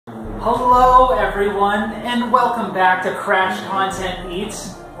Hello everyone, and welcome back to Crash Content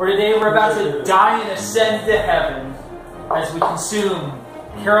Eats, where today we're about to die and ascend to heaven as we consume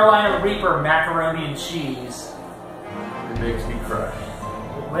Carolina Reaper macaroni and cheese. It makes me cry.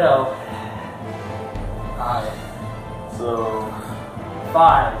 Well, So,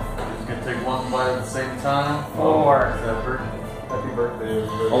 5. just gonna take one bite at the same time. 4. Happy birthday,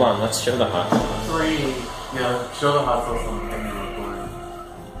 everybody. Hold on, let's show the hot sauce. 3. Yeah, show the hot sauce on the camera recording.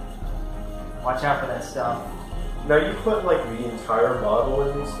 Watch out for that stuff. Now you put like the entire bottle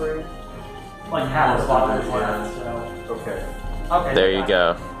in these three? Like half the bottle is Yeah. left, so. Okay. Okay. There you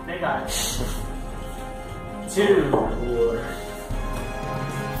go. They got it. 2.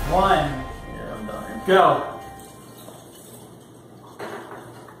 1. Yeah, I'm dying. Go.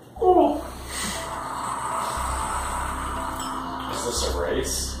 Oh. Is this a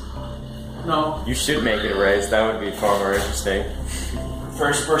race? No. You should make it a race. That would be far more interesting.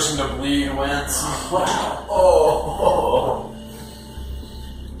 First person to bleed wins. Wow. Oh.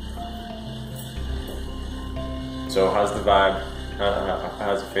 So how's the vibe?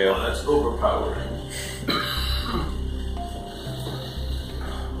 How's it feel? Oh, that's overpowering.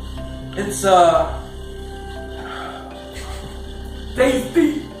 It's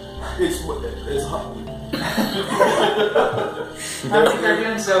tasty. It's hot. I think they're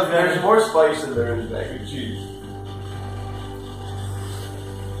doing so good. There's more spice than there is mac and cheese.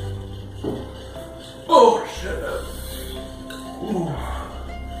 Oh shit. Ooh.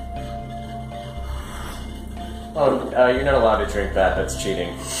 Oh, you're not allowed to drink that. That's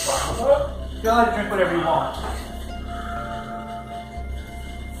cheating. You're allowed to drink whatever you want.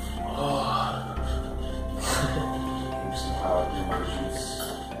 Some hot emojis.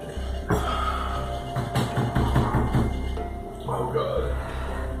 Oh god.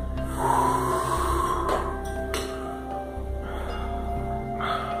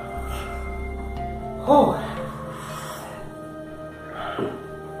 Oh.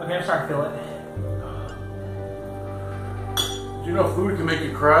 Okay, I'm starting to feel it. Do you know food can make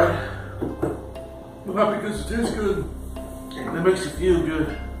you cry? Well, not because it tastes good. It makes you feel good. I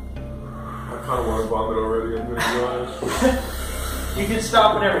kind of want to vomit already, I'm going to be honest. You can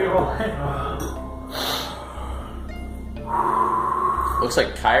stop whenever you want. Looks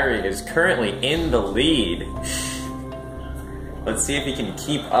like Kyrie is currently in the lead. Let's see if he can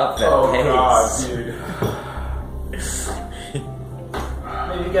keep up that pace. God, dude.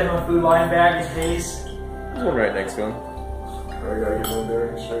 Maybe get him a food line bag in case. There's one right next to him. I gotta get my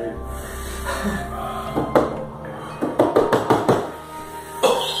bearings straight.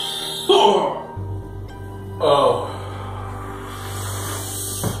 Oh.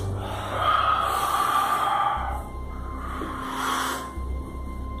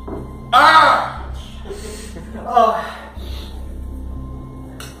 Ah! Oh.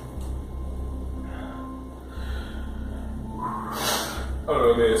 I don't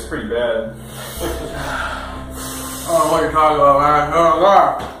know, man, it's pretty bad. I don't know what you're talking about, man. Oh,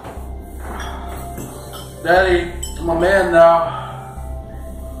 God. Daddy, I'm a man now.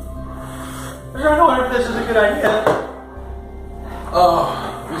 I'm trying to wonder if this is a good idea.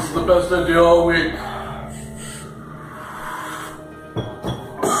 Oh, this is the best idea all week.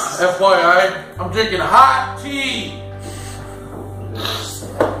 FYI, I'm drinking hot tea.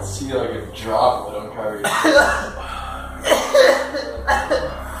 See like a droplet on Kyrie.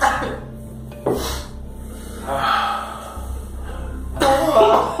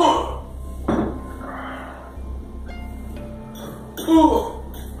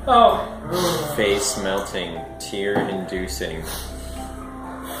 Oh. Face melting, tear inducing.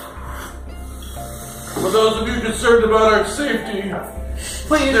 For those of you concerned about our safety,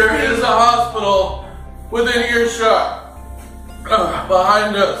 Please, there is a hospital within earshot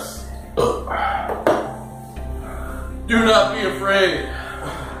behind us. Do not be afraid.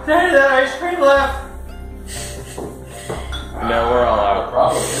 Daddy, that ice cream left. No, we're all out.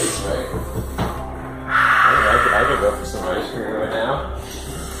 Probably is, right? I could go for some ice cream right now.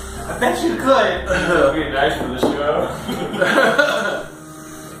 I bet you could. That'd be nice for the show.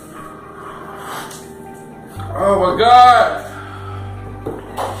 Oh my God!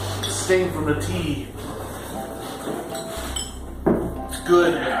 Stain from the tea. It's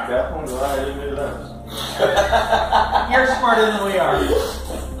good. Definitely glad I didn't do that. You're smarter than we are.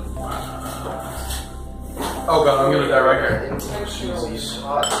 Oh God, I'm gonna die right here. Intentionally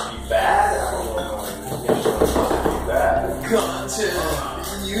shot to be bad. I don't know. Intentionally shot to be bad. Content on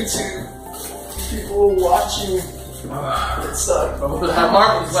YouTube. People watching. It sucked. That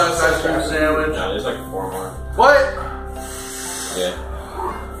Martin's last ice cream sandwich. No, there's like 4 more. What? Yeah.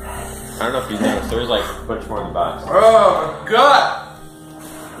 I don't know if you noticed. There's like a bunch more in the box. Oh God!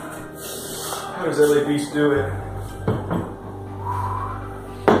 How does LA Beast do it?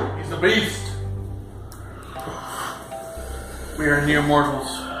 He's the beast. We are near mortals.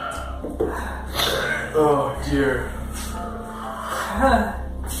 Oh dear.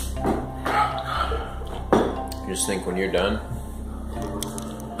 Just think when you're done.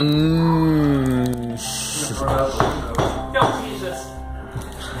 Yo, Jesus.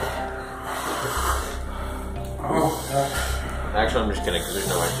 Oh, God. Actually, I'm just kidding because there's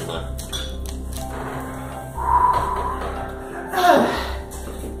no extra left.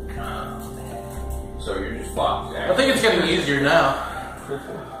 So you're just fucked. I think it's getting easier now.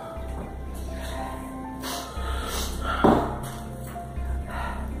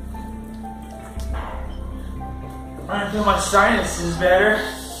 I feel my sinus is better.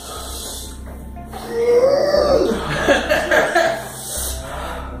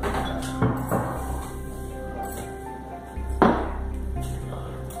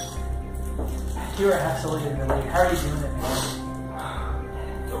 You're absolutely amazing. How are you doing it, man?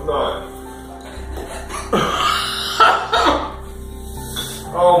 I'm not.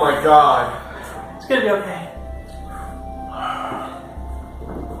 Oh my god. It's gonna be okay.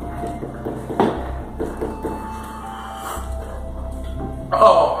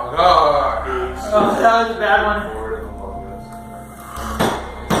 Oh, God. Oh, that was a bad one.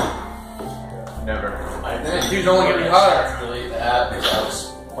 Never. He's only getting hotter. Delete the app because I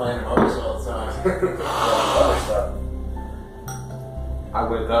was playing Moses all the time. Other stuff. I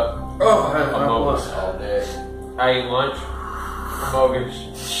wake up. Oh, I I'm almost All day. I eat lunch. Mogus.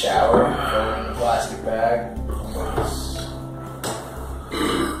 Shower, throw it in a plastic bag.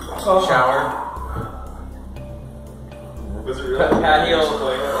 Shower. Was it really?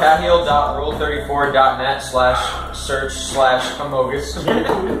 Patio.rule34.net/search/Amogus. I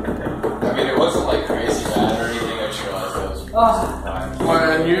mean, it wasn't like crazy bad or anything. I just realized that was Oh,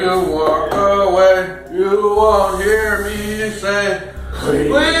 when you walk away, you won't hear me say,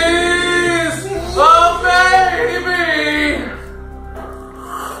 please, oh baby.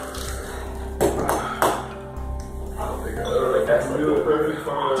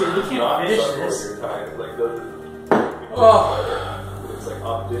 dude, you can't finish this. Oh, It's like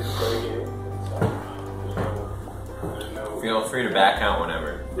optic playing. Feel free to back out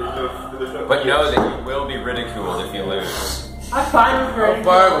whenever. There's no. But know that you will be ridiculed if you lose. I'm fine with I'm her.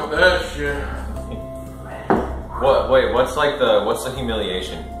 fine with that shit. What? Wait, what's the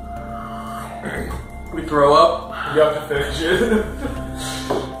humiliation? We throw up. You have to finish it.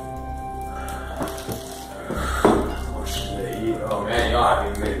 Oh man, y'all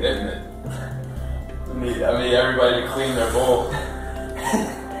haven't made it, didn't it? I need everybody to clean their bowl.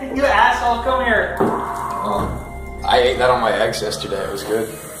 You asshole, come here. I ate that on my eggs yesterday. It was good.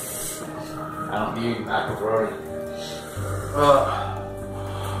 I don't need macaroni. I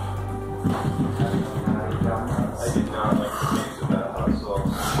did not like the taste of that hot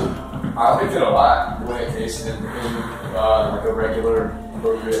sauce. I liked it a lot. The way it tasted in like a regular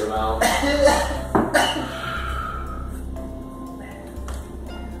appropriate amount.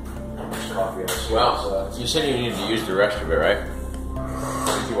 Coffee, Well, you said you needed to use the rest of it, right?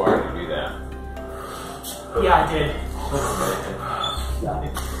 Did you already do that? Yeah, I did.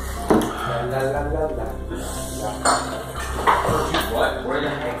 What? Where the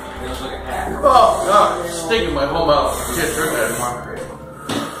heck? Feels like a hat. Oh, God, it's stinking my whole mouth. Can't drink that anymore.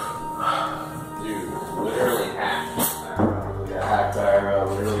 Dude, literally hat. Hacked our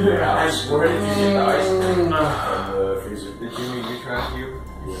literally your house. Where did you get the ice cream? From the freezer. Did you mean you trash you?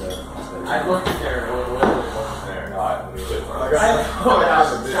 Yeah. I looked at there. What wasn't there? No, I believe it.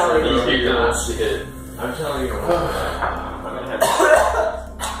 I'm telling you. I'm gonna have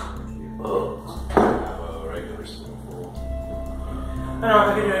a regular spoonful. I don't know if I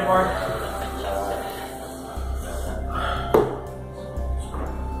can do anymore.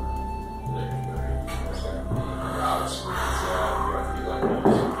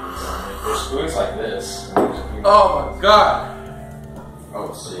 There's spoons like this. Oh, my God.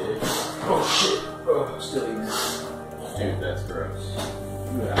 Oh, sick. Oh, shit. Oh, still eating this. Dude, that's gross.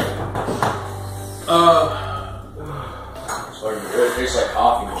 It tastes like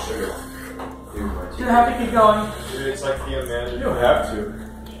coffee and sugar. You have to keep going. Dude, it's like the amanda. You don't have to.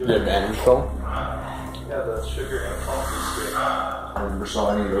 The advantage phone? Yeah, the sugar and coffee stick. I never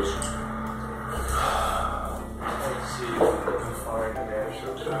saw any of those. Let's see if I can find banana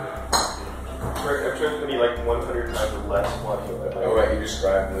sugar. I'm trying to be like 100 times less money. Oh, right, you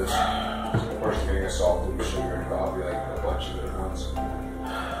described this. The person getting assaulted with sugar and coffee, like a bunch of it at once.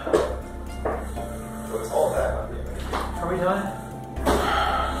 What's all that? Are we done?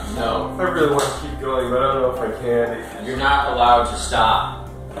 No. I really want to keep going, but I don't know if I can. You're not allowed to stop.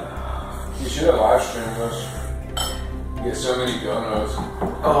 You should have live streamed us. You get so many donuts.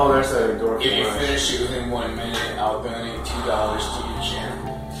 Oh, there's that endorphin. If you rush. finish it within 1 minute, I'll donate $2 to your channel.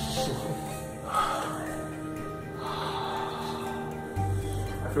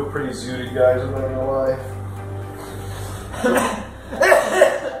 I feel pretty zooted, guys. I'm not gonna lie.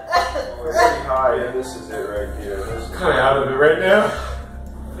 We're pretty high, and this is it right here. This is Kind of out of it right now.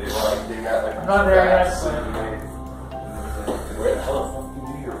 they got like. I'm not there yet. Where the hell the fuck do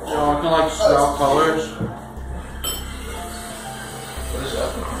you You know, I can like Shoutout colors. What is that?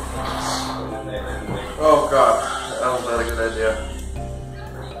 Oh god, that was not a good idea.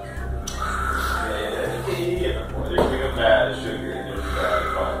 Yeah. They're bring up bad sugar and it's bad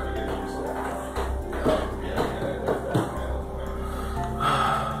fun.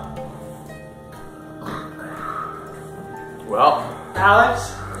 Well, Alex,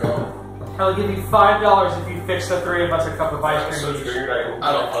 I'll give you $5 if you fix the three of us a cup of ice cream each.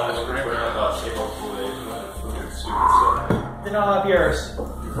 I don't want ice cream. Then I'll have yours.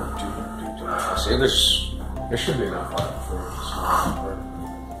 see, there should be enough for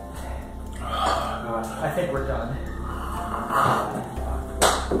I think we're done.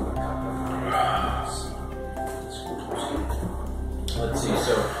 Let's see.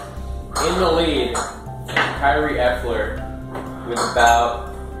 So, in the lead, Kyrie Eckler with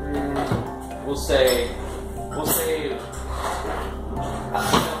about, we'll say,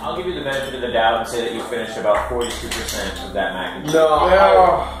 I'll give you the benefit of the doubt and say that you finished about 42% of that mac and cheese.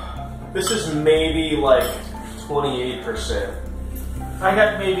 No, This is maybe like 28%. I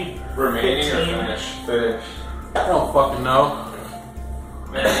got maybe Remaining or 15. Finish. I don't fucking know.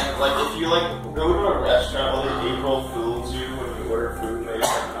 Man, like if you like go to a restaurant, all the April fools you when you order food and they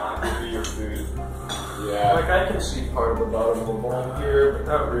like not give you your food. Yeah. Like I can see part of the bottom of the bowl here, but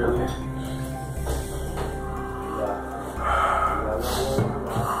not really.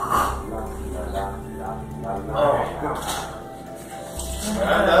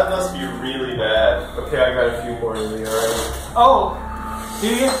 That must be really bad. Okay, I got a few more in me, alright? Oh, do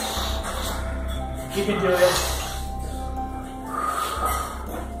you? You can do it.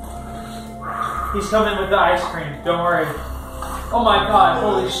 He's coming with the ice cream. Don't worry. Oh my god,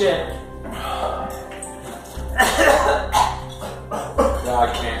 holy shit. Now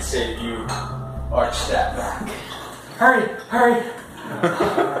I can't save you. Arch that back. Hurry, hurry.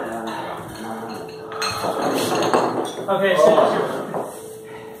 Okay,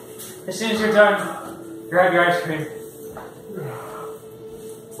 as soon as you're done, grab your ice cream.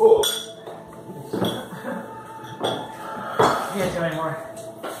 Oh. You can't do any more.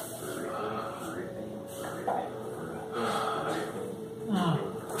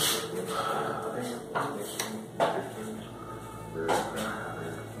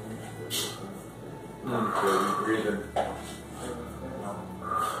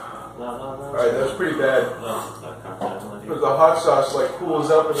 Alright, that was pretty bad. Because the hot sauce like cools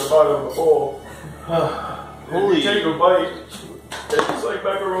up in the bottom of the bowl. Holy. You take a bite, it's like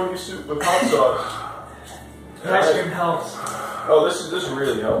macaroni soup with hot sauce. The ice cream helps. Oh, this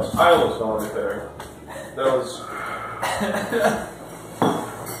really helps. I almost vomited there. That was.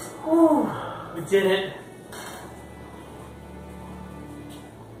 Whew, we did it.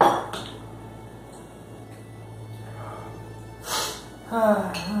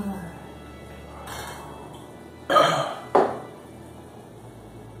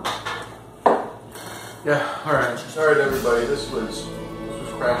 Yeah, alright. Alright, everybody, this was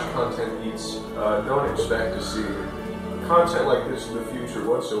Crash Content Eats. Don't expect to see content like this in the future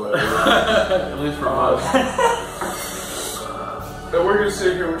whatsoever. At least from us. And we're gonna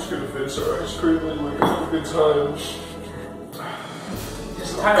sit here, we're just gonna finish our ice cream and we're gonna have a good time.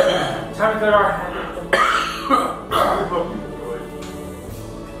 Just time to go to our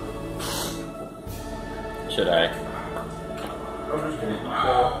Should I? I'm just gonna eat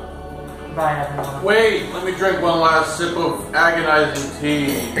now. Bye, everyone. Wait, let me drink one last sip of agonizing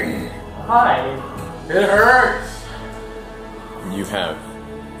tea. Hi. It hurts. You have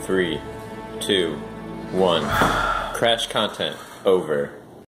 3, 2, 1. Crash content over.